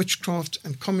corruption and witchcraft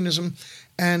and communism,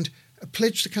 and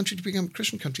pledged the country to become a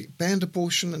Christian country, banned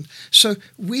abortion. And so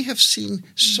we have seen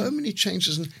so many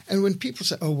changes. And when people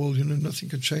say, oh, well, nothing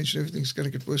can change, everything's going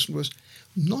to get worse and worse,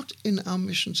 not in our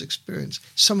missions experience.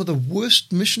 Some of the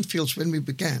worst mission fields when we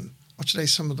began are today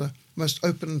some of the most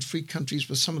open and free countries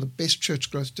with some of the best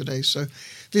church growth today. So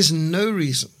there's no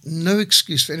reason, no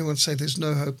excuse for anyone to say there's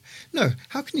no hope. No,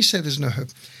 how can you say there's no hope?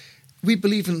 We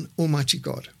believe in Almighty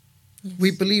God. Yes.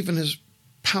 We believe in His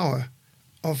power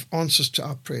of answers to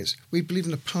our prayers. We believe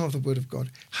in the power of the Word of God.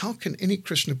 How can any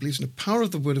Christian who believes in the power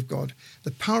of the Word of God,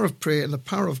 the power of prayer and the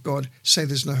power of God say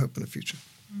there's no hope in the future?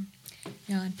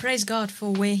 Yeah, and praise God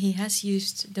for where He has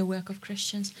used the work of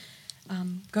Christians.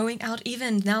 Going out,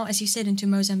 even now, as you said, into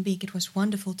Mozambique, it was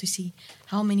wonderful to see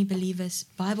how many believers,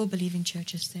 Bible-believing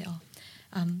churches there are.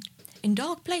 In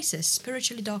dark places,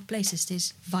 spiritually dark places,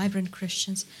 there's vibrant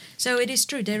Christians. So it is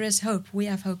true, there is hope. We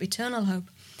have hope, eternal hope.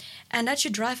 And that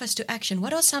should drive us to action.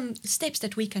 What are some steps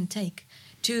that we can take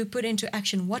to put into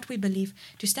action what we believe,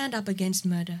 to stand up against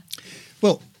murder?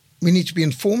 Well, we need to be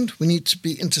informed, we need to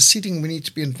be interceding, we need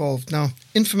to be involved. Now,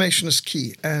 information is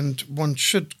key, and one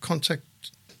should contact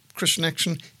Christian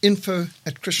Action.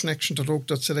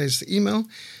 info@christianaction.org.za is the email.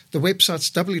 The website's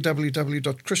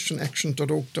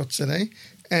www.christianaction.org.za.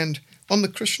 And on the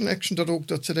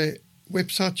christianaction.org.za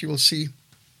website, you will see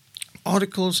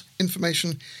articles,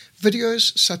 information,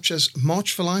 videos such as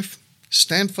March for Life,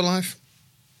 Stand for Life,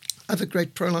 other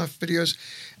great pro-life videos.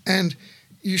 And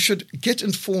you should get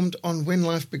informed on when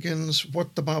life begins,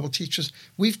 what the Bible teaches.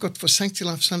 We've got for Sanctity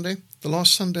Life Sunday, the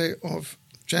last Sunday of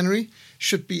January,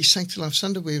 should be Sanctity Life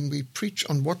Sunday, when we preach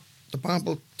on what the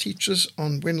Bible teaches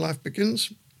on when life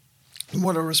begins and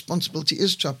what our responsibility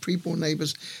is to our preborn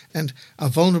neighbors and our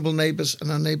vulnerable neighbors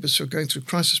and our neighbors who are going through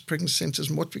crisis pregnancy centers,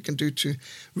 and what we can do to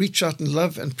reach out and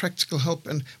love and practical help,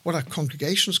 and what our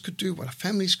congregations could do, what our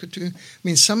families could do. I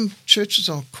mean, some churches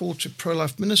are called to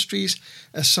pro-life ministries,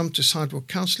 some to sidewalk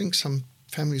counseling, some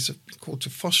families have been called to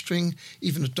fostering,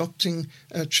 even adopting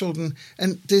children.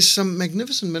 And there's some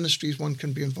magnificent ministries one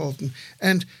can be involved in.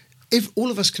 And if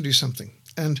all of us can do something,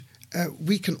 and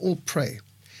we can all pray,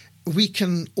 we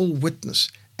can all witness,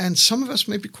 and some of us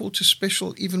may be called to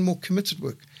special, even more committed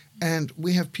work. And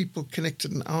we have people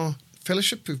connected in our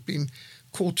fellowship who've been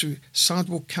called to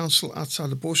sidewalk counsel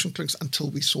outside abortion clinics until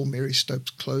we saw Mary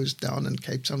Stopes closed down in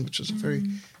Cape Town, which was a very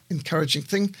encouraging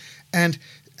thing. And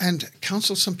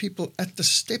counsel some people at the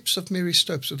steps of Mary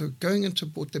Stopes who were going in to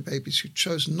abort their babies who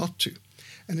chose not to,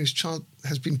 and whose child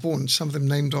has been born, some of them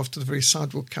named after the very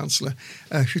sidewalk counsellor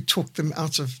who talked them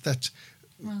out of that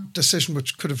decision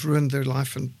which could have ruined their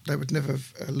life, and they would never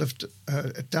have lived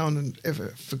it down and ever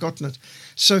forgotten it.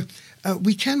 So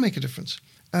we can make a difference.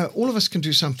 All of us can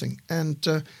do something.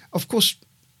 And, of course,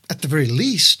 at the very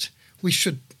least, we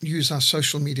should use our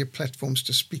social media platforms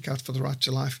to speak out for the right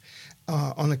to life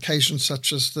on occasions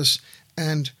such as this,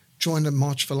 and join a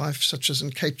March for Life, such as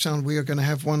in Cape Town. We are going to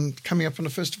have one coming up on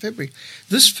the 1st of February.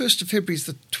 This 1st of February is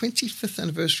the 25th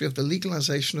anniversary of the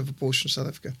legalisation of abortion in South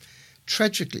Africa.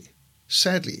 Tragically,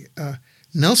 sadly,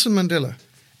 Nelson Mandela,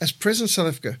 as President of South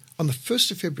Africa, on the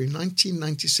 1st of February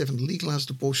 1997, legalised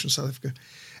abortion in South Africa.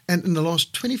 And in the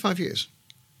last 25 years,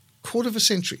 quarter of a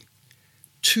century,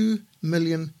 2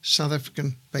 million South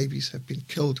African babies have been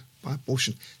killed by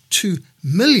abortion. 2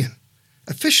 million,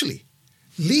 officially,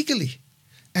 legally,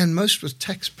 and most with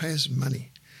taxpayers' money.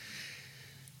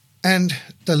 And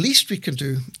the least we can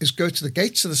do is go to the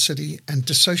gates of the city and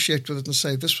dissociate with it and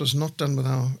say, this was not done with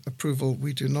our approval,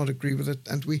 we do not agree with it,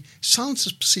 and silence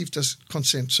is perceived as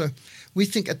consent. So we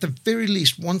think at the very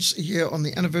least, once a year on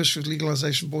the anniversary of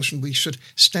legalisation of abortion, we should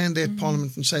stand there at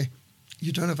Parliament and say,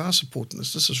 you don't have our support in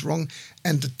this, this is wrong,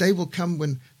 and the day will come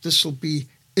when this will be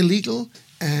illegal,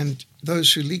 and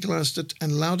those who legalised it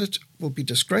and allowed it will be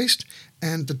disgraced,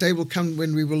 and the day will come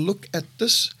when we will look at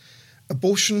this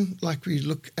abortion like we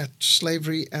look at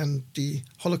slavery and the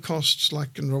Holocausts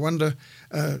like in Rwanda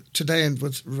today, and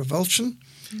with revulsion.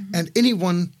 And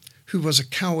anyone who was a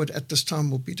coward at this time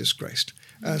will be disgraced.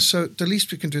 So the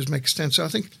least we can do is make a stand. So I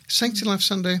think Sanctity Life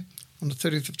Sunday on the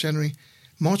 30th of January,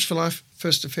 March for Life,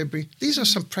 1st of February. These are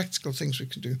some practical things we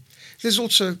can do. There's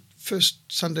also first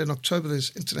Sunday in October,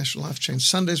 there's International Life Change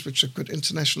Sundays, which is a good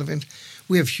international event.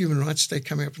 We have Human Rights Day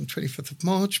coming up on 25th of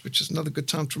March, which is another good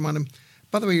time to remind them.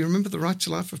 By the way, you remember the right to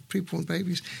life of preborn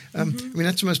babies? I mean,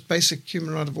 that's the most basic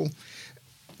human right of all.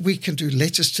 We can do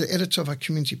letters to the editor of our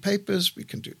community papers. We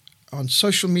can do on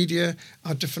social media,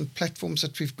 our different platforms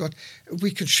that we've got.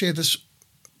 We can share this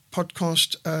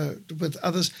podcast with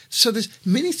others. So there's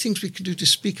many things we can do to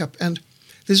speak up. And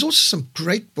there's also some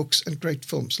great books and great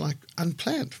films like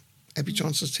Unplanned. Abby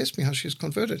Johnson's tells me how she was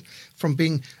converted from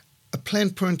being a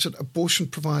Planned Parenthood abortion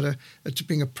provider to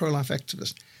being a pro-life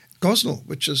activist. Gosnell,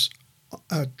 which is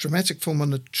a dramatic film on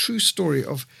the true story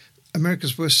of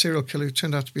America's worst serial killer who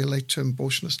turned out to be a late-term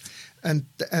abortionist. And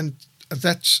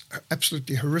that's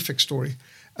absolutely horrific story.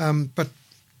 But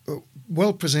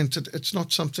well presented. It's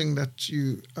not something that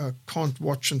you can't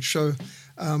watch and show.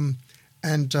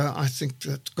 And I think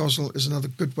that Gosnell is another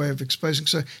good way of exposing.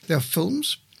 So there are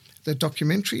films, there are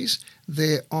documentaries,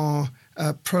 there are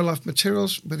pro-life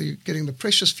materials, whether you're getting the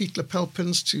precious feet lapel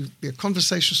pins to be a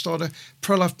conversation starter,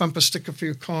 pro-life bumper sticker for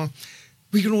your car.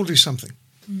 We can all do something.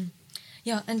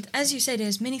 Yeah, and as you say,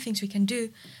 there's many things we can do.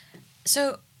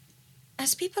 So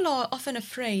as people are often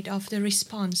afraid of the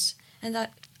response, and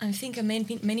that I think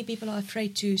many people are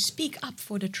afraid to speak up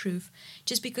for the truth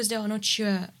just because they are not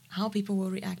sure how people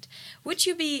will react. Would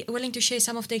you be willing to share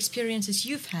some of the experiences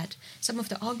you've had, some of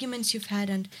the arguments you've had,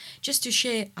 and just to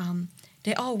share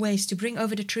there are ways to bring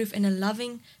over the truth in a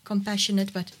loving,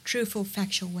 compassionate, but truthful,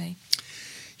 factual way?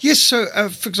 Yes, so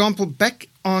for example, back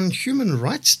on Human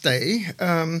Rights Day,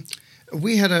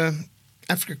 we had a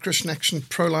Africa Christian Action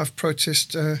pro-life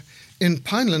protest in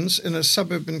Pinelands in a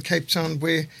suburb in Cape Town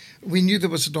where we knew there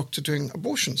was a doctor doing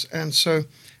abortions. And so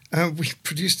we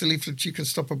produced a leaflet, You Can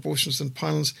Stop Abortions in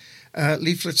Pinelands,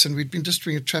 leaflets, and we'd been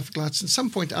distributing at traffic lights. And at some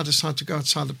point I decided to go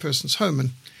outside the person's home, and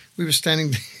we were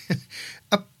standing there.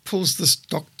 Up pulls this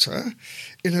doctor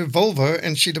in her Volvo,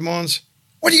 and she demands,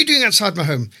 "What are you doing outside my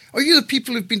home? Are you the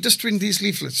people who've been distributing these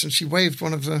leaflets?" And she waved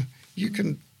one of the You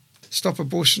Can Stop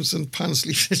Abortions in Pinelands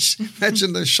leaflets.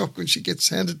 Imagine the shock when she gets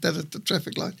handed that at the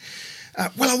traffic light.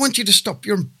 "Well, I want you to stop.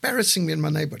 You're embarrassing me in my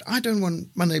neighborhood. I don't want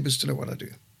my neighbors to know what I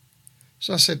do."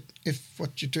 So I said, if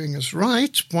what you're doing is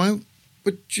right, why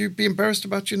would you be embarrassed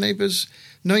about your neighbors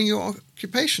knowing your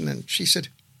occupation? And she said,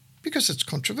 because it's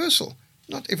controversial.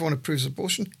 Not everyone approves of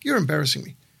abortion. You're embarrassing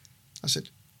me. I said,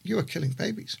 you are killing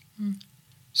babies. She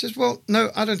says, well,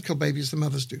 no, I don't kill babies. The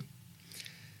mothers do.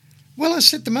 Well, I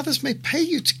said, the mothers may pay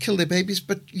you to kill their babies,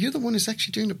 but you're the one who's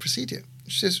actually doing the procedure.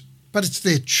 She says, but it's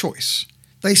their choice.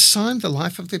 They signed the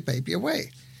life of their baby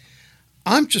away.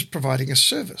 I'm just providing a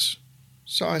service.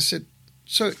 So I said,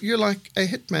 So you're like a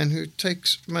hitman who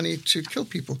takes money to kill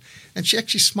people. And she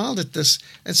actually smiled at this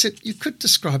and said, you could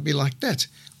describe me like that.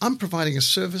 I'm providing a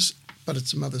service, but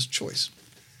it's a mother's choice.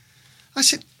 I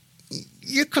said,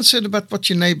 you're concerned about what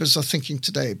your neighbors are thinking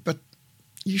today, but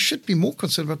you should be more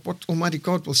concerned about what Almighty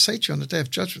God will say to you on the day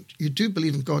of judgment. You do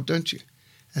believe in God, don't you?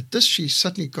 At this, she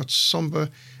suddenly got somber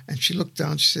and she looked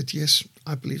down. She said, yes,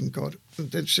 I believe in God. And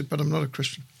then she said, but I'm not a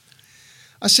Christian.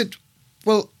 I said,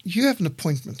 well, you have an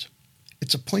appointment.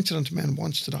 It's appointed unto man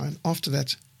once to die, and after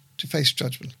that, to face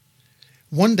judgment.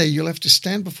 One day you'll have to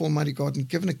stand before Almighty God and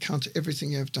give an account of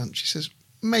everything you have done. She says,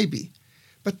 maybe.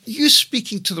 But you're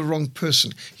speaking to the wrong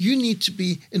person. You need to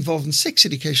be involved in sex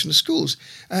education in schools.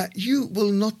 You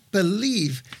will not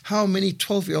believe how many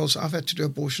 12-year-olds I've had to do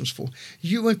abortions for.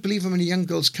 You won't believe how many young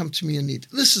girls come to me in need.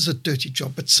 This is a dirty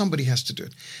job, but somebody has to do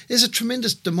it. There's a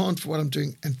tremendous demand for what I'm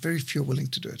doing, and very few are willing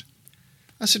to do it.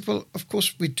 I said, well, of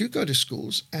course, we do go to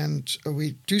schools, and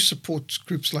we do support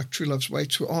groups like True Love's Way,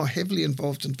 who are heavily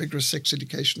involved in vigorous sex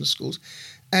education in schools.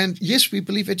 And yes, we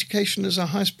believe education is our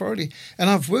highest priority. And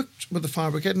I've worked with the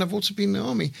fire brigade, and I've also been in the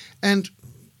army. And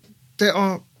there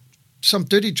are some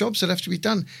dirty jobs that have to be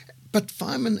done. But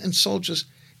firemen and soldiers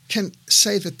can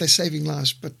say that they're saving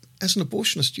lives. But as an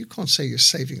abortionist, you can't say you're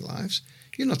saving lives.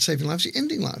 You're not saving lives, you're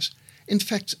ending lives. In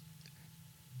fact,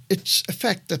 it's a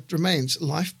fact that remains.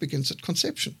 Life begins at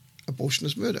conception. Abortion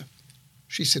is murder.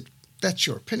 She said, that's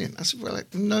your opinion. I said, well,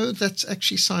 no, that's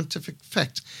actually scientific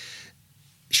fact.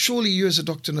 Surely you as a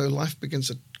doctor know life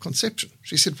begins at conception.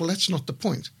 She said, well, that's not the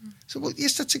point. I said, well,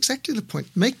 yes, that's exactly the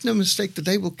point. Make no mistake, the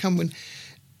day will come when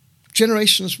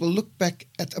generations will look back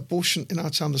at abortion in our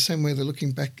time the same way they're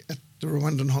looking back at the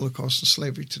Rwandan Holocaust and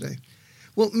slavery today.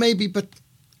 Well, maybe, but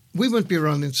we won't be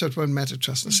around then, so it won't matter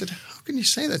to us. And I said, how can you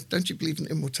say that? Don't you believe in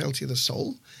immortality of the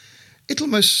soul? It'll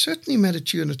most certainly matter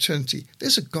to you in eternity.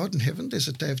 There's a God in heaven, there's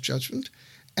a day of judgment,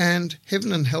 and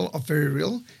heaven and hell are very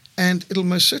real, and it'll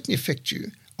most certainly affect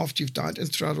you after you've died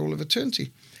and throughout all of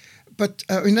eternity. But,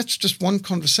 that's just one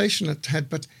conversation it had,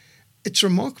 but it's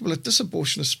remarkable that this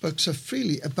abortionist spoke so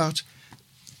freely about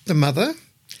the mother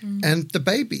and the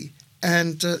baby.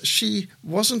 And she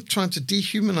wasn't trying to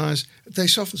dehumanize. They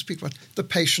so often speak about the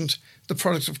patient, the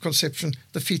product of conception,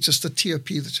 the fetus, the TOP,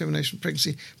 the termination of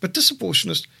pregnancy. But this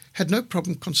abortionist had no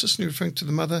problem consistently referring to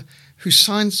the mother who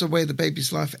signs away the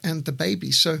baby's life and the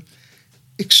baby. So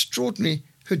extraordinary.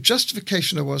 Her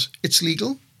justification was, it's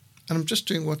legal, and I'm just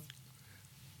doing what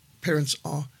parents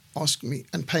are asking me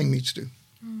and paying me to do.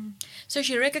 So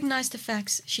she recognized the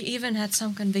facts. She even had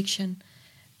some conviction,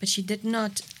 but she did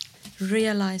not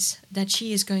realize that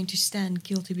she is going to stand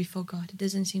guilty before God. It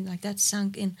doesn't seem like that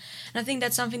sunk in. And I think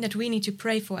that's something that we need to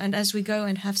pray for. And as we go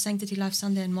and have Sanctity Life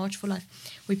Sunday and March for Life,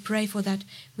 we pray for that.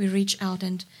 We reach out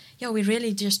and we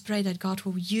really just pray that God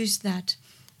will use that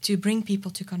to bring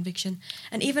people to conviction.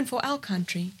 And even for our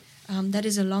country, that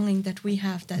is a longing that we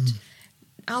have, that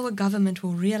our government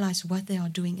will realize what they are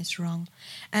doing is wrong.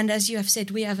 And as you have said,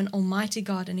 we have an almighty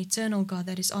God, an eternal God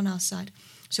that is on our side.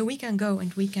 So we can go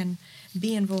and we can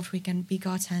be involved, we can be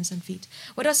God's hands and feet.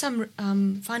 What are some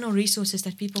final resources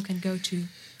that people can go to?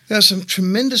 There are some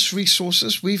tremendous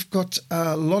resources. We've got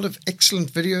a lot of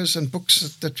excellent videos and books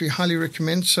that we highly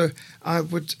recommend. So I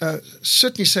would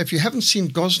certainly say if you haven't seen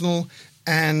Gosnell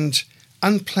and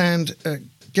Unplanned,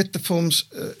 get the films,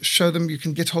 show them. You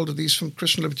can get hold of these from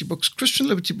Christian Liberty Books. Christian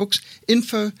Liberty Books,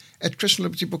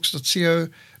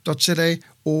 info@christianlibertybooks.co.za,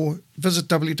 or visit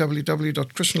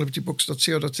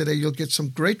www.christianlibertybooks.co.za. You'll get some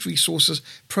great resources,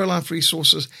 pro-life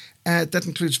resources. That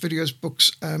includes videos,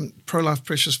 books, pro-life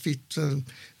precious feet,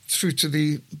 through to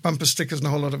the bumper stickers and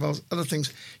a whole lot of other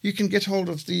things. You can get hold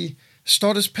of the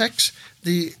starters packs,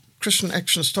 the Christian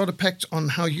Action Starter Pack on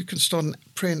how you can start a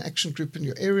prayer and action group in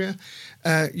your area.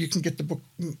 You can get the book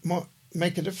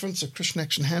Make a Difference, a Christian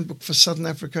Action Handbook for Southern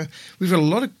Africa. We've got a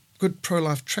lot of good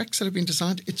pro-life tracks that have been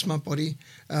designed. It's my body.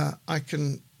 I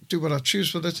can do what I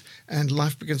choose with it. And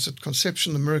Life Begins at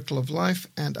Conception, The Miracle of Life,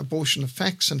 and Abortion of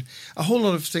Facts, and a whole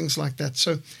lot of things like that.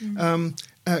 So,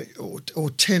 or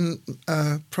 10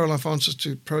 pro-life answers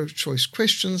to pro-choice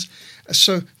questions.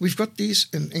 So we've got these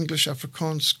in English,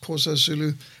 Afrikaans, Xhosa,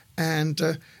 Zulu,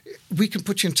 and we can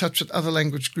put you in touch with other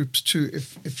language groups too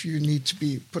if you need to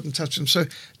be put in touch with them. So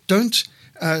don't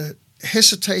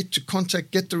hesitate to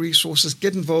contact, get the resources,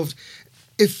 get involved.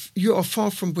 If you are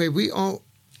far from where we are,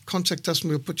 contact us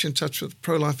and we'll put you in touch with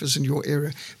pro-lifers in your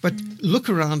area. But look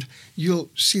around,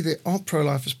 you'll see there are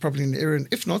pro-lifers probably in the area. And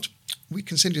if not, we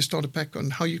can send you a starter pack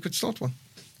on how you could start one.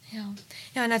 Yeah,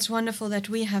 and that's wonderful that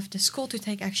we have the call to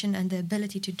take action and the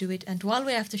ability to do it. And while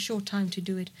we have the short time to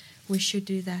do it, we should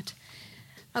do that.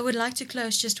 I would like to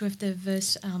close just with the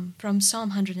verse from Psalm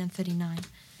 139,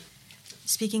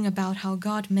 speaking about how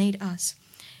God made us.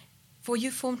 For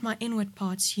you formed my inward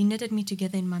parts, you knitted me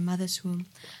together in my mother's womb.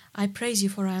 I praise you,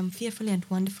 for I am fearfully and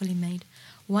wonderfully made.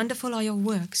 Wonderful are your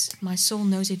works, my soul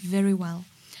knows it very well.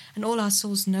 And all our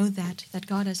souls know that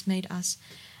God has made us.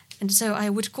 And so I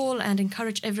would call and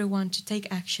encourage everyone to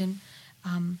take action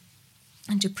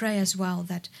and to pray as well,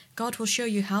 that God will show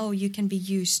you how you can be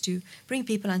used to bring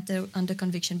people under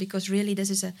conviction, because really this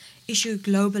is an issue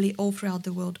globally all throughout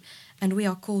the world, and we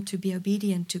are called to be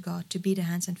obedient to God, to be the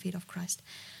hands and feet of Christ.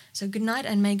 So good night,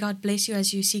 and may God bless you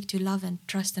as you seek to love and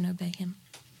trust and obey Him.